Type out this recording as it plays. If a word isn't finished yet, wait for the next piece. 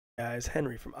Guys,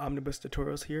 Henry from Omnibus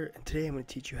Tutorials here, and today I'm going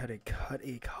to teach you how to cut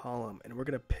a column, and we're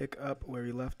going to pick up where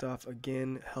we left off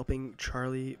again, helping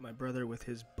Charlie, my brother, with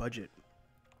his budget.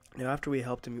 Now, after we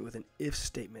helped him with an if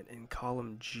statement in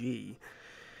column G, he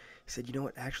said, you know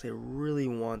what, actually I really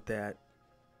want that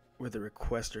where the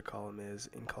requester column is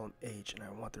in column H, and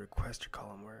I want the requester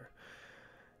column where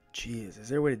G is. Is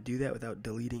there a way to do that without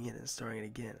deleting it and starting it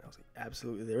again? I was like,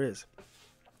 absolutely there is.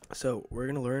 So we're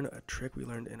going to learn a trick we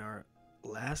learned in our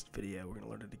last video. We're going to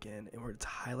learn it again, and it's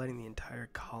highlighting the entire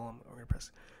column. We're going to press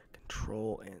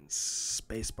Control and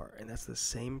Spacebar, and that's the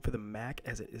same for the Mac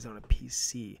as it is on a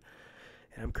PC.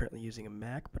 And I'm currently using a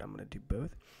Mac, but I'm going to do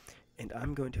both. And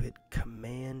I'm going to hit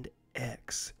Command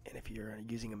X, and if you're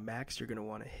using a Mac, you're going to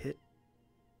want to hit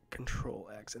Control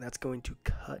X, and that's going to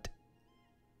cut.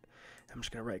 I'm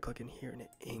just going to right click in here and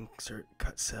insert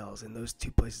cut cells, and those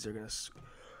two places are going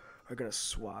to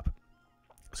swap.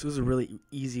 So this is a really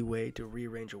easy way to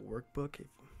rearrange a workbook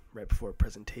right before a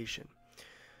presentation.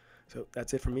 So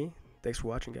that's it for me. Thanks for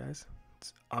watching, guys.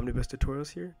 It's Omnibus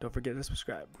Tutorials here. Don't forget to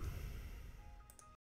subscribe.